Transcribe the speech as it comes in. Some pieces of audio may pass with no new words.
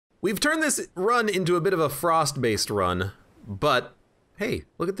We've turned this run into a bit of a frost-based run, but hey,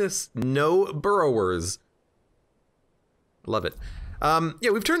 look at this. No burrowers. Love it.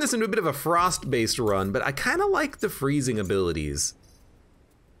 Yeah, we've turned this into a bit of a frost-based run, but I kind of like the freezing abilities.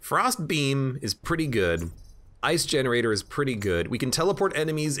 Frost Beam is pretty good. Ice Generator is pretty good. We can teleport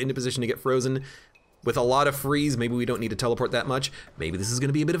enemies into position to get frozen. With a lot of freeze, maybe we don't need to teleport that much. Maybe this is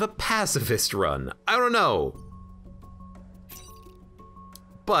gonna be a bit of a pacifist run. I don't know.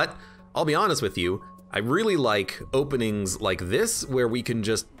 But I'll be honest with you, I really like openings like this where we can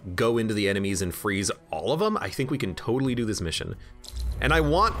just go into the enemies and freeze all of them. I think we can totally do this mission. And I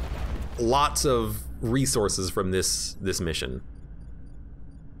want lots of resources from this mission.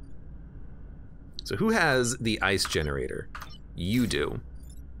 So who has the ice generator? You do.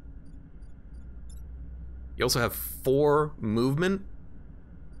 You also have 4 movement.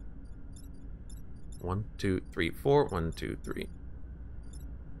 1, 2, 3, 4. 1, 2, 3.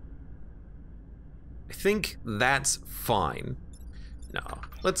 I think that's fine. No,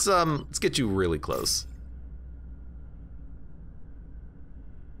 let's get you really close.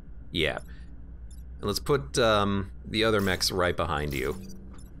 Yeah, and let's put the other mechs right behind you.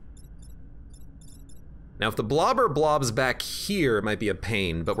 Now, if the blobber blobs back here, it might be a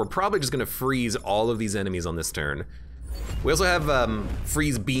pain, but we're probably just gonna freeze all of these enemies on this turn. We also have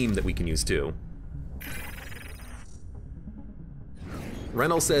freeze beam that we can use too.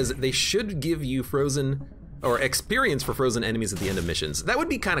 Reynolds says they should give you frozen, or experience for frozen enemies at the end of missions. That would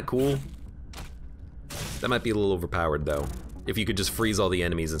be kind of cool. That might be a little overpowered though, if you could just freeze all the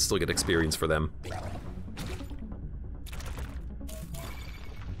enemies and still get experience for them.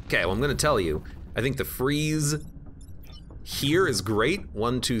 Okay, well I'm gonna tell you, I think the freeze here is great.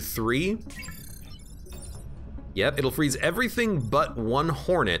 1, 2, 3. Yep, it'll freeze everything but one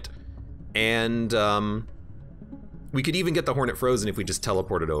Hornet, and we could even get the Hornet frozen if we just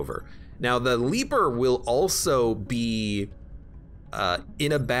teleport it over. Now the Leaper will also be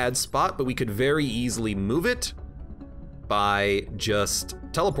in a bad spot, but we could very easily move it by just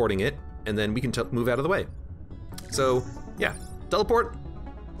teleporting it, and then we can move out of the way. So yeah, teleport.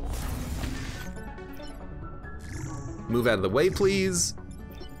 Move out of the way, please.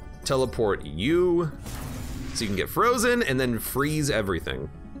 Teleport you, so you can get frozen and then freeze everything.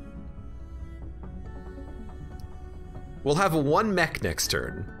 We'll have 1 mech next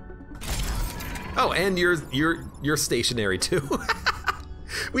turn. Oh, and you're stationary too.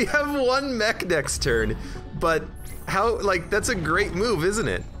 We have 1 mech next turn, but how, like, that's a great move, isn't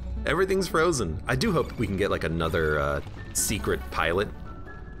it? Everything's frozen. I do hope we can get like another secret pilot.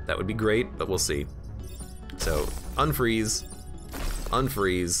 That would be great, but we'll see. So, unfreeze,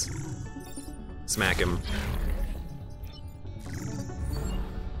 unfreeze, smack him.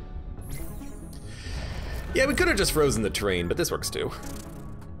 Yeah, we could have just frozen the terrain, but this works too.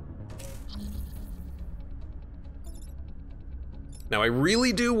 Now, I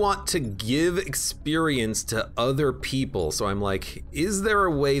really do want to give experience to other people, so I'm like, is there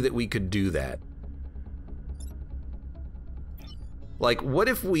a way that we could do that? Like, what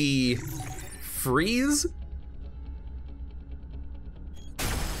if we freeze?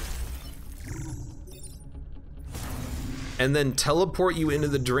 And then teleport you into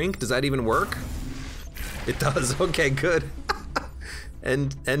the drink? Does that even work? It does, okay, good.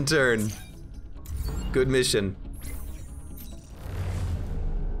 End turn. Good mission.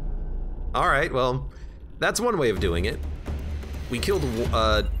 All right, well, that's one way of doing it. We killed,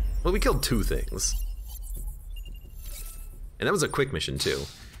 well, we killed 2 things. And that was a quick mission too.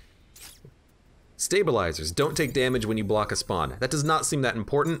 Stabilizers, don't take damage when you block a spawn. That does not seem that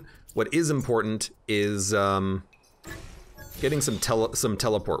important. What is important is getting some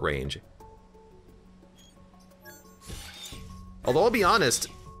teleport range. Although I'll be honest,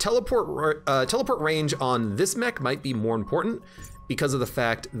 teleport range on this mech might be more important because of the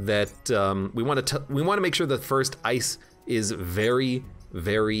fact that we want to make sure the first ice is very,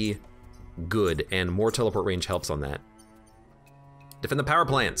 very good, and more teleport range helps on that. Defend the power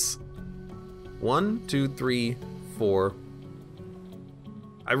plants. 1, 2, 3, 4.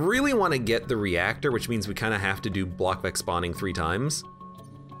 I really want to get the reactor, which means we kind of have to do block vex spawning 3 times.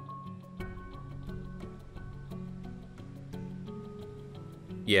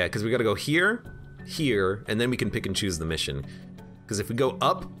 Yeah, because we gotta go here, here, and then we can pick and choose the mission. Because if we go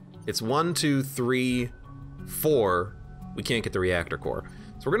up, it's 1, 2, 3, 4, we can't get the reactor core.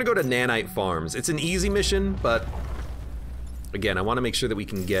 So we're gonna go to Nanite Farms. It's an easy mission, but again, I wanna make sure that we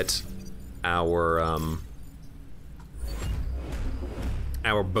can get our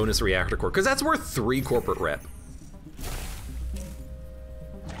bonus reactor core, because that's worth 3 corporate rep.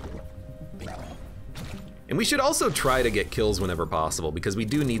 And we should also try to get kills whenever possible, because we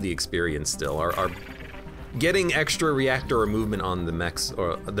do need the experience still. Our getting extra reactor or movement on the mechs,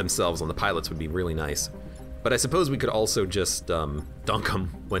 or themselves, on the pilots, would be really nice. But I suppose we could also just dunk them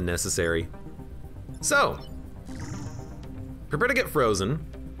when necessary. So, prepare to get frozen.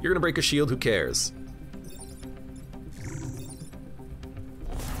 You're gonna break a shield, who cares?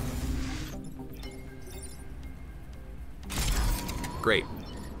 Great.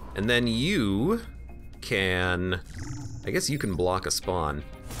 And then you can, I guess you can block a spawn.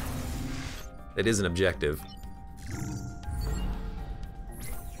 It is an objective.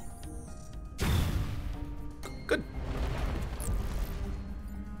 Good.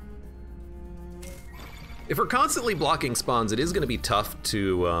 If we're constantly blocking spawns, it is gonna be tough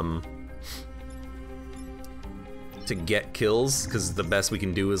to get kills, because the best we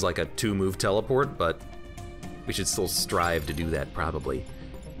can do is like a 2-move teleport, but we should still strive to do that, probably.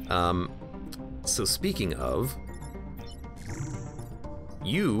 So speaking of,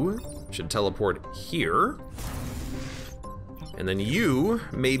 you should teleport here, and then you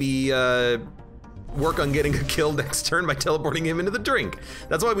maybe work on getting a kill next turn by teleporting him into the drink.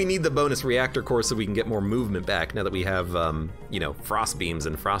 That's why we need the bonus reactor core, so we can get more movement back now that we have, you know, frost beams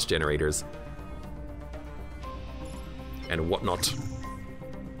and frost generators and whatnot.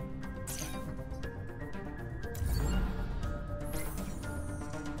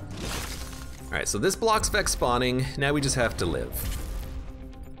 All right, so this blocks Vex spawning. Now we just have to live.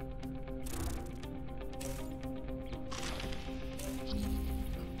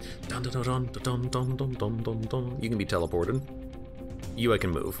 Dun, dun, dun, dun, dun, dun, dun, dun, dun. You can be teleported. You, I can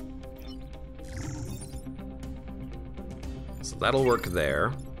move. So that'll work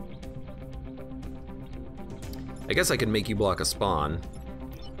there. I guess I can make you block a spawn.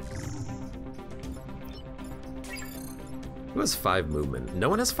 Who has 5 movement? No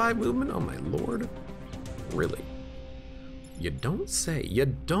one has 5 movement? Oh my lord. Really? You don't say. You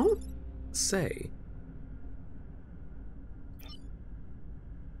don't say.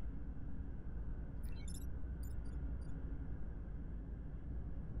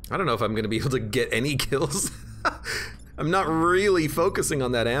 I don't know if I'm gonna be able to get any kills. I'm not really focusing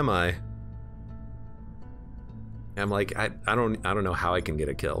on that, am I? I'm like, I don't know how I can get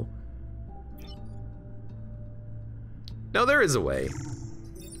a kill. No, there is a way.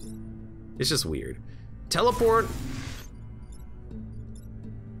 It's just weird. Teleport.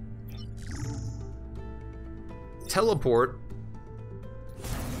 Teleport.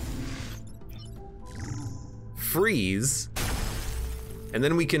 Freeze. And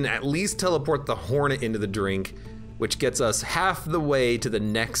then we can at least teleport the Hornet into the drink, which gets us half the way to the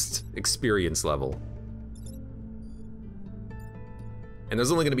next experience level. And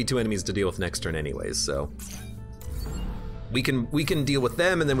there's only gonna be 2 enemies to deal with next turn anyways, so. We can deal with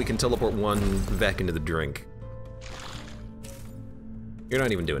them, and then we can teleport 1 Vec into the drink. You're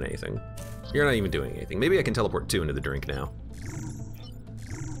not even doing anything. You're not even doing anything. Maybe I can teleport 2 into the drink now.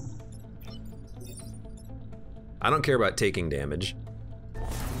 I don't care about taking damage.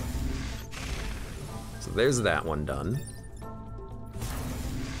 So there's that one done.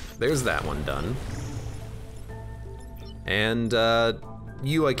 There's that one done. And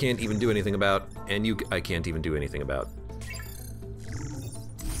you I can't even do anything about, and you I can't even do anything about.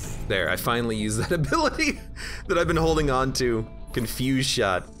 There, I finally used that ability that I've been holding on to. Confuse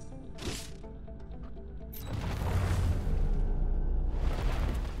shot.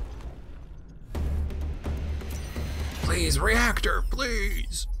 Please, reactor,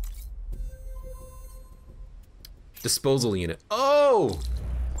 please. Disposal unit. Oh!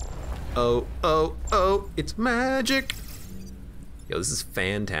 Oh, oh, oh, it's magic. Yo, this is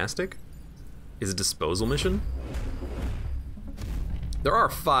fantastic. Is a disposal mission? There are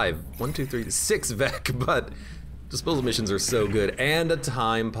 5, 1, 2, 3, 6 Vec, but disposal missions are so good. And a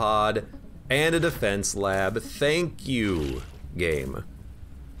time pod, and a defense lab. Thank you, game.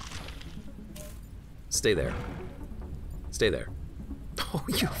 Stay there. Stay there. Oh,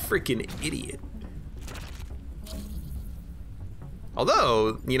 you freaking idiot.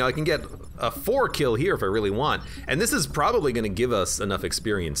 Although, you know, I can get a 4 kill here if I really want. And this is probably gonna give us enough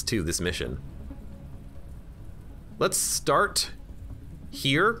experience too, this mission. Let's start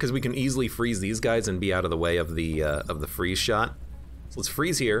here, because we can easily freeze these guys and be out of the way of the freeze shot. So let's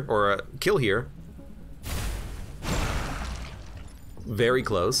freeze here, or kill here. Very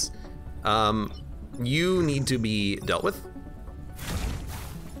close. You need to be dealt with.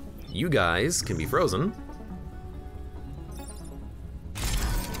 You guys can be frozen.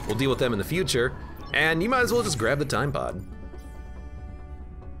 We'll deal with them in the future, and you might as well just grab the time pod.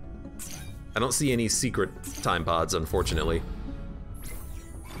 I don't see any secret time pods, unfortunately.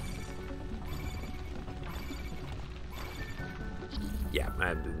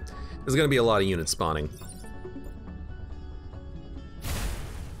 There's gonna be a lot of units spawning.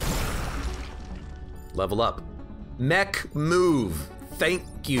 Level up. Mech move. Thank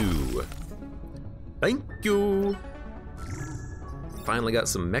you. Thank you. Finally got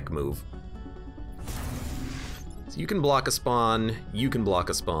some mech move. So you can block a spawn, you can block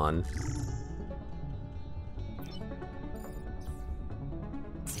a spawn.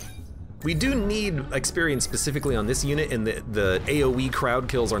 We do need experience specifically on this unit, and the AoE crowd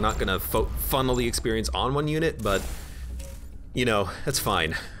kills are not gonna funnel the experience on one unit, but you know, that's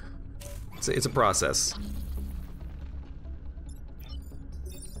fine. It's a process.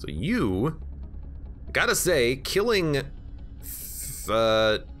 So you, gotta say, killing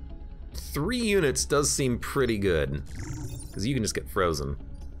 3 units does seem pretty good, because you can just get frozen.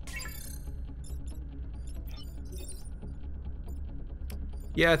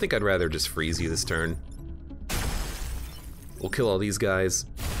 Yeah, I think I'd rather just freeze you this turn. We'll kill all these guys.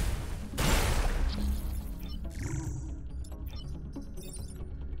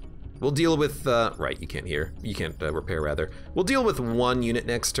 We'll deal with, right, you can't hear. You can't repair, rather. We'll deal with 1 unit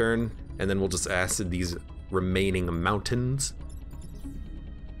next turn, and then we'll just acid these remaining mountains.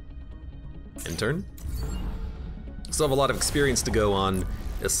 End turn. Still have a lot of experience to go on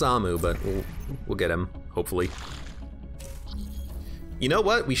Isamu, but we'll get him, hopefully. You know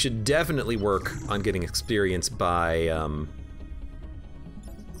what? We should definitely work on getting experience by,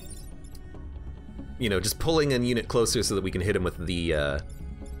 you know, just pulling a unit closer so that we can hit him with the,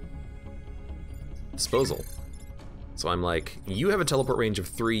 disposal. So I'm like, you have a teleport range of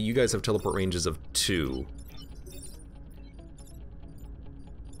 3, you guys have teleport ranges of 2.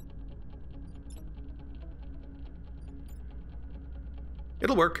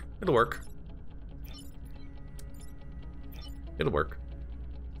 It'll work, it'll work. It'll work.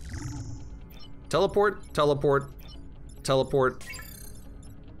 Teleport, teleport, teleport.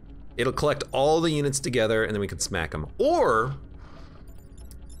 It'll collect all the units together and then we can smack them. Or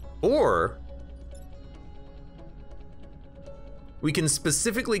we can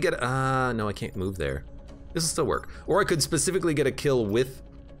specifically get, no, I can't move there. This will still work. Or I could specifically get a kill with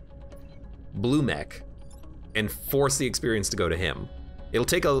Blue Mech and force the experience to go to him. It'll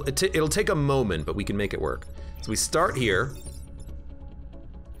take a moment, but we can make it work. So we start here.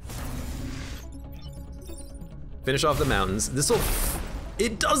 Finish off the mountains. This'll,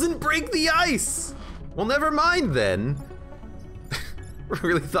 it doesn't break the ice! Well, never mind then. We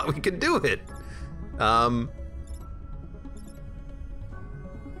really thought we could do it.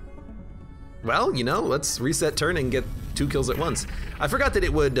 Well, you know, let's reset turn and get 2 kills at once. I forgot that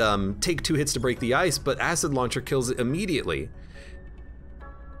it would take 2 hits to break the ice, but Acid Launcher kills it immediately.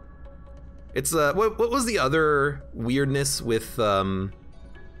 It's, what was the other weirdness with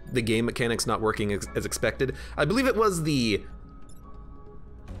the game mechanics not working as expected? I believe it was the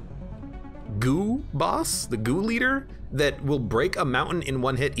goo boss, the goo leader, that will break a mountain in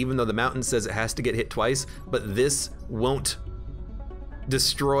 1 hit even though the mountain says it has to get hit twice, but this won't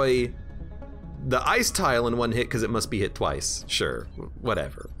destroy the ice tile in 1 hit because it must be hit twice. Sure,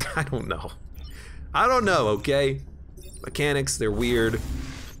 whatever. I don't know. I don't know, okay? Mechanics, they're weird.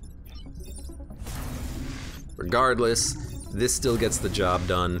 Regardless, this still gets the job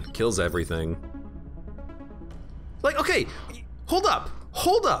done, kills everything. Like, okay, hold up,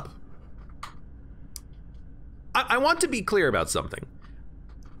 hold up. I want to be clear about something.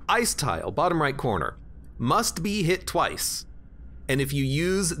 Ice tile, bottom right corner, must be hit twice. And if you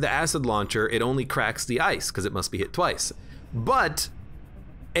use the acid launcher, it only cracks the ice because it must be hit twice. But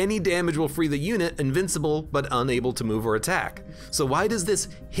any damage will free the unit, invincible but unable to move or attack. So why does this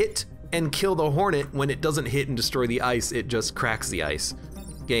hit and kill the hornet when it doesn't hit and destroy the ice, it just cracks the ice?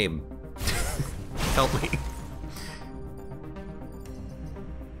 Game, help me.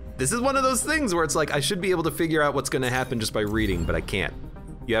 This is one of those things where it's like, I should be able to figure out what's gonna happen just by reading, but I can't.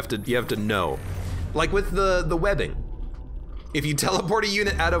 You have to know. Like with the webbing. If you teleport a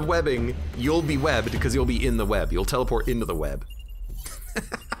unit out of webbing, you'll be webbed because you'll be in the web. You'll teleport into the web.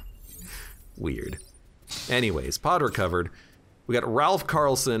 Weird. Anyways, pod recovered. We got Ralph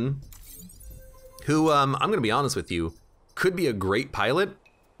Carlson, who, I'm gonna be honest with you, could be a great pilot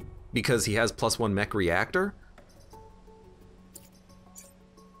because he has +1 mech reactor.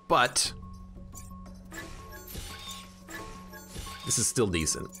 But this is still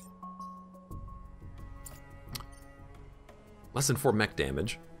decent. Less than 4 mech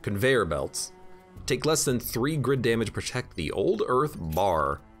damage. Conveyor belts. Take less than 3 grid damage, protect the old earth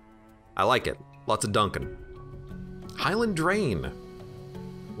bar. I like it. Lots of dunking. Highland Drain.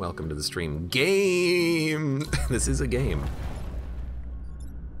 Welcome to the stream. Game! This is a game.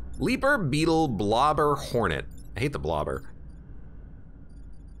 Leaper, Beetle, Blobber, Hornet. I hate the Blobber.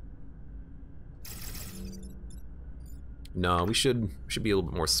 No, we should be a little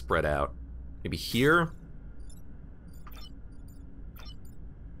bit more spread out. Maybe here?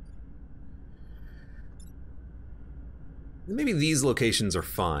 Maybe these locations are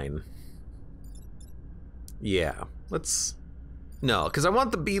fine. Yeah, let's... No, because I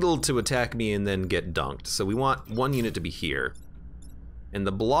want the beetle to attack me and then get dunked. So we want one unit to be here. And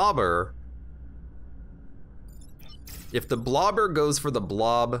the blobber... If the blobber goes for the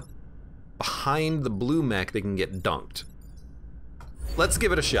blob behind the blue mech, they can get dunked. Let's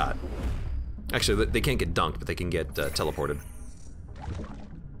give it a shot. Actually, they can't get dunked, but they can get teleported.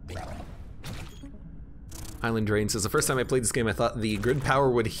 Island Drain says, the first time I played this game, I thought the grid power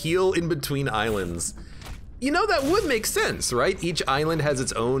would heal in between islands. You know, that would make sense, right? Each island has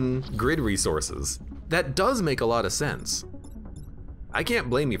its own grid resources. That does make a lot of sense. I can't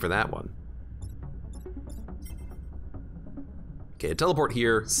blame you for that one. Okay, a teleport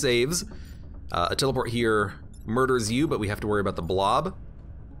here saves. A teleport here murders you, but we have to worry about the blob.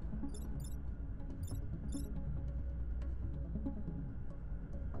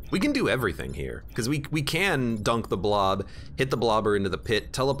 We can do everything here, because we can dunk the blob, hit the blobber into the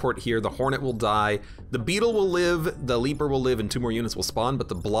pit, teleport here, the hornet will die, the beetle will live, the leaper will live, and 2 more units will spawn, but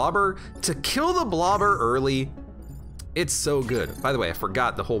the blobber, to kill the blobber early, it's so good. By the way, I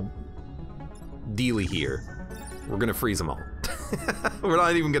forgot the whole dealie here. We're gonna freeze them all. We're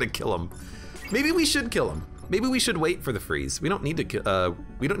not even gonna kill them. Maybe we should kill them. Maybe we should wait for the freeze. We don't need to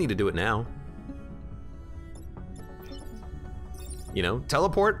do it now. You know,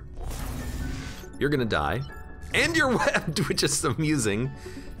 teleport, you're gonna die. And you're webbed, which is amusing.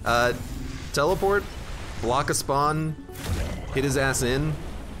 Teleport, block a spawn, hit his ass in.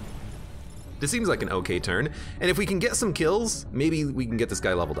 This seems like an okay turn. And if we can get some kills, maybe we can get this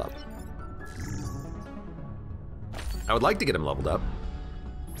guy leveled up. I would like to get him leveled up.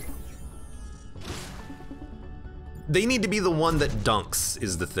 They need to be the one that dunks,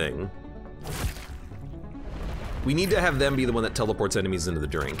 is the thing. We need to have them be the one that teleports enemies into the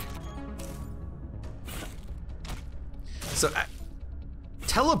drink. So,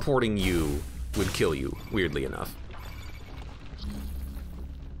 teleporting you would kill you, weirdly enough.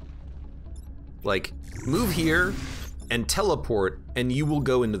 Like, move here and teleport, and you will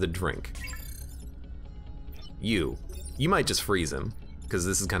go into the drink. You might just freeze him, because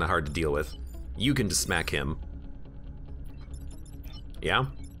this is kind of hard to deal with. You can just smack him. Yeah?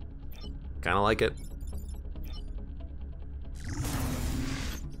 Kind of like it.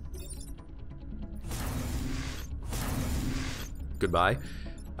 Goodbye.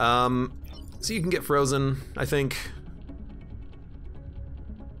 So you can get frozen, I think.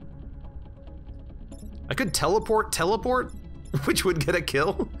 I could teleport, which would get a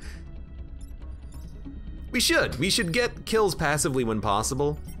kill. We should get kills passively when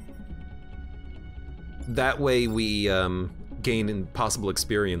possible. That way we gain impossible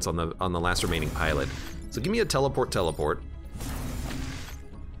experience on the last remaining pilot. So give me a teleport.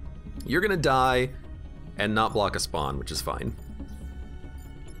 You're gonna die and not block a spawn, which is fine.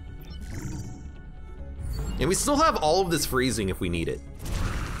 And we still have all of this freezing if we need it.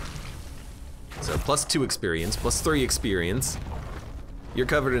 So +2 experience, +3 experience. You're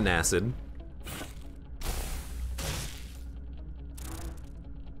covered in acid.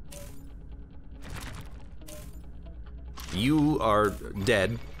 You are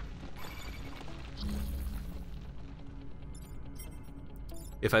dead.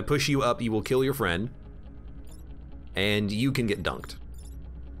 If I push you up, you will kill your friend. And you can get dunked.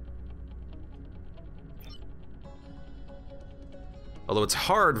 Although it's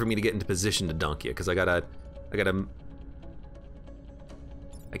hard for me to get into position to dunk you, because I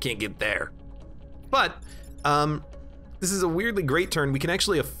can't get there. But, this is a weirdly great turn. We can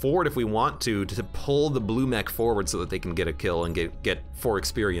actually afford, if we want to pull the blue mech forward so that they can get a kill and get 4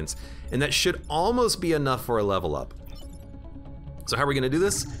 experience. And that should almost be enough for a level up. So how are we gonna do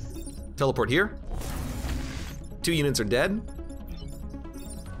this? Teleport here. 2 units are dead.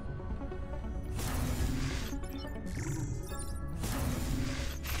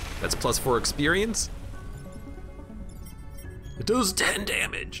 That's +4 experience. It does 10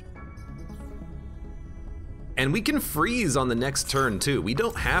 damage. And we can freeze on the next turn too. We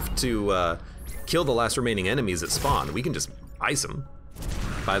don't have to kill the last remaining enemies that spawn. We can just ice them.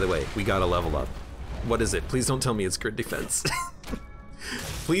 By the way, we got a level up. What is it? Please don't tell me it's grid defense.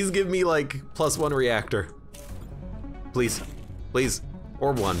 Please give me like +1 reactor. Please, please.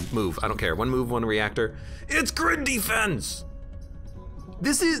 Or 1 move, I don't care. 1 move, 1 reactor. It's grid defense!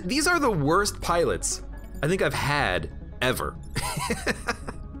 These are the worst pilots I think I've had ever.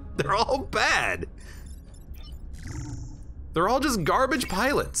 They're all bad. They're all just garbage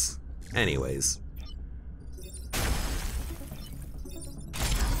pilots. Anyways.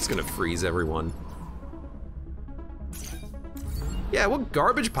 gonna freeze everyone. Yeah, what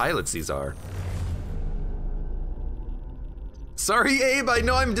garbage pilots these are. Sorry, Abe, I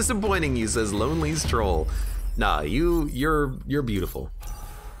know I'm disappointing you, says Lonely's Troll. Nah, you're beautiful.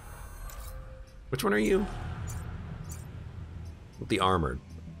 Which one are you? With the armored.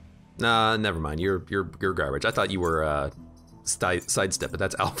 Nah, never mind. You're garbage. I thought you were sidestep, but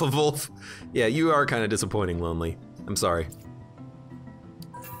that's Alpha Wolf. Yeah, you are kind of disappointing, Lonely. I'm sorry.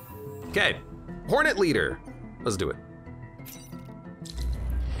 Okay, Hornet Leader. Let's do it.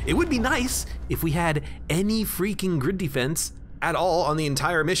 It would be nice if we had any freaking grid defense at all on the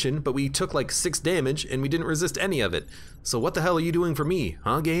entire mission, but we took like 6 damage and we didn't resist any of it. So what the hell are you doing for me,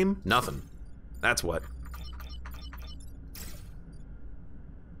 huh, game? Nothing. That's what.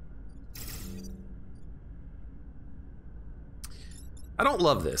 I don't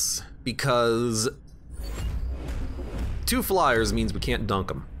love this because 2 flyers means we can't dunk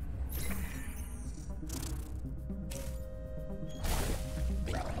them.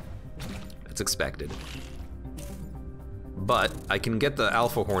 That's expected. But I can get the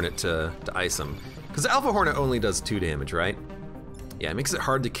Alpha Hornet to ice him. Because the Alpha Hornet only does 2 damage, right? Yeah, it makes it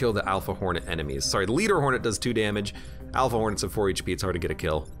hard to kill the Alpha Hornet enemies. Sorry, the Leader Hornet does 2 damage. Alpha Hornet's at 4 HP, it's hard to get a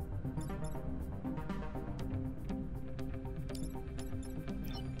kill.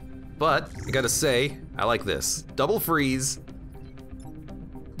 But, I gotta say, I like this. Double freeze.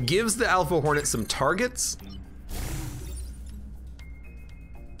 Gives the Alpha Hornet some targets.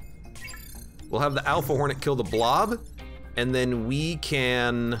 We'll have the Alpha Hornet kill the blob. And then we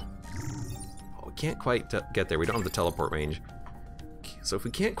can... Oh, we can't quite get there. We don't have the teleport range. So if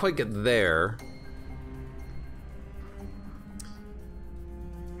we can't quite get there...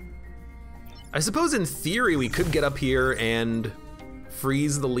 I suppose in theory we could get up here and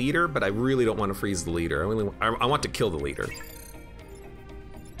freeze the leader, but I really don't want to freeze the leader. I want to kill the leader.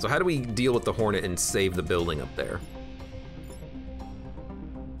 So how do we deal with the Hornet and save the building up there?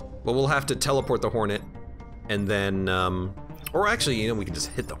 Well, we'll have to teleport the Hornet. And then, or actually, you know, we can just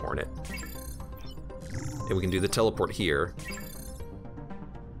hit the Hornet. And we can do the teleport here.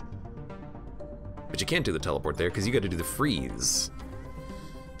 But you can't do the teleport there because you got to do the freeze.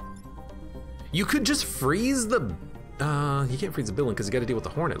 You could just freeze the, you can't freeze the building because you got to deal with the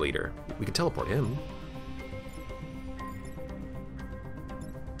Hornet leader. We could teleport him.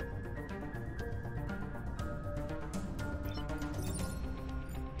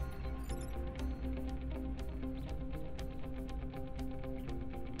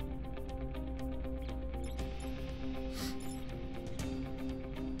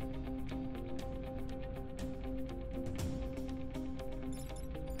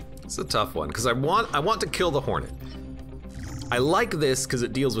 It's a tough one, because I want to kill the Hornet. I like this because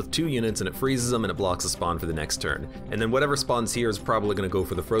it deals with 2 units and it freezes them and it blocks a spawn for the next turn. And then whatever spawns here is probably going to go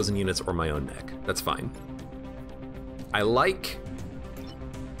for the frozen units or my own mech. That's fine. I like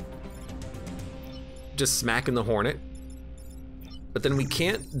just smacking the Hornet, but then we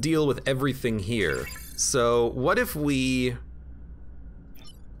can't deal with everything here. So what if we're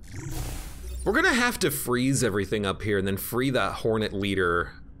gonna have to freeze everything up here and then free that Hornet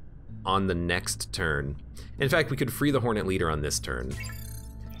leader on the next turn. In fact, we could free the Hornet leader on this turn.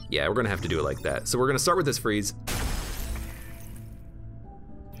 Yeah, we're gonna have to do it like that. So we're gonna start with this freeze.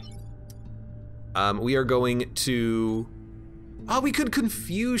 We are going to... Oh, we could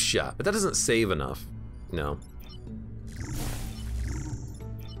confuse shot, but that doesn't save enough. No.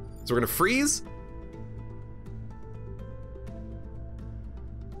 So we're gonna freeze.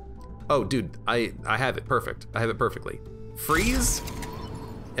 Oh, dude, I have it perfect. I have it perfectly. Freeze.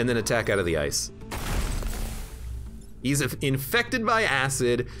 And then attack out of the ice. He's infected by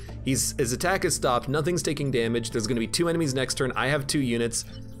acid. His attack is stopped. Nothing's taking damage. There's going to be 2 enemies next turn. I have 2 units.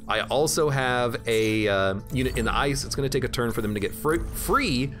 I also have a unit in the ice. It's going to take a turn for them to get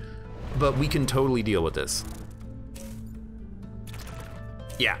free, but we can totally deal with this.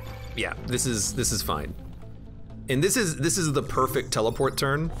 Yeah, this is fine. And this is the perfect teleport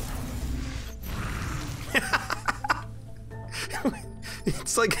turn.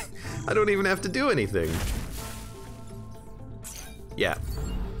 It's like, I don't even have to do anything. Yeah,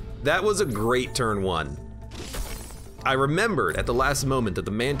 that was a great turn 1. I remembered at the last moment that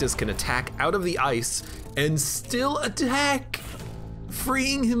the Mantis can attack out of the ice and still attack,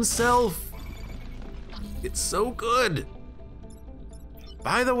 freeing himself. It's so good.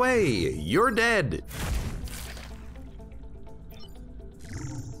 By the way, you're dead.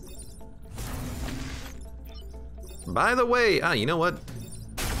 By the way, you know what?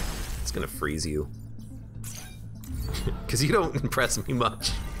 It's gonna freeze you. Because you don't impress me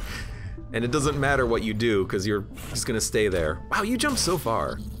much. And it doesn't matter what you do, because you're just gonna stay there. Wow, you jumped so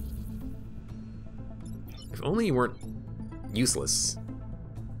far. If only you weren't useless.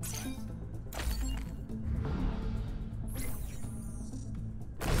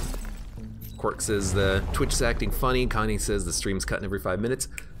 Quark says the Twitch's acting funny. Connie says the stream's cutting every 5 minutes.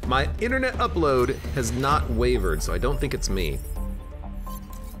 My internet upload has not wavered, so I don't think it's me.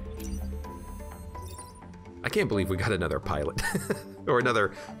 I can't believe we got another pilot. Or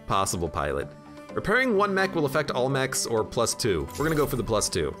another possible pilot. Repairing one mech will affect all mechs or +2. We're gonna go for the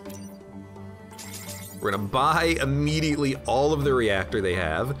 +2. We're gonna buy immediately all of the reactor they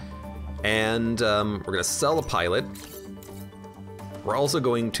have, and we're gonna sell a pilot. We're also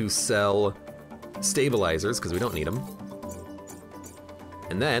going to sell stabilizers, because we don't need them.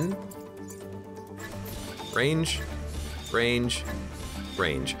 And then, range, range,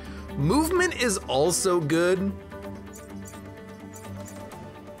 range. Movement is also good,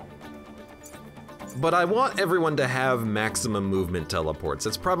 but I want everyone to have maximum movement teleports.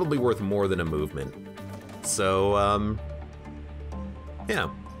 It's probably worth more than a movement. So, yeah.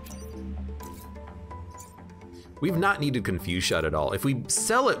 We've not needed Confuse Shot at all. If we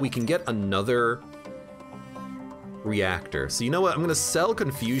sell it, we can get another reactor. So you know what, I'm gonna sell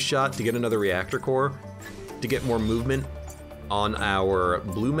Confuse Shot to get another reactor core, to get more movement on our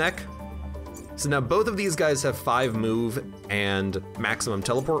blue mech. So now both of these guys have 5 move and maximum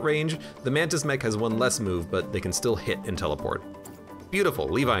teleport range. The Mantis mech has 1 less move, but they can still hit and teleport. Beautiful,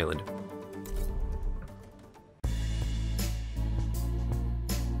 leave island.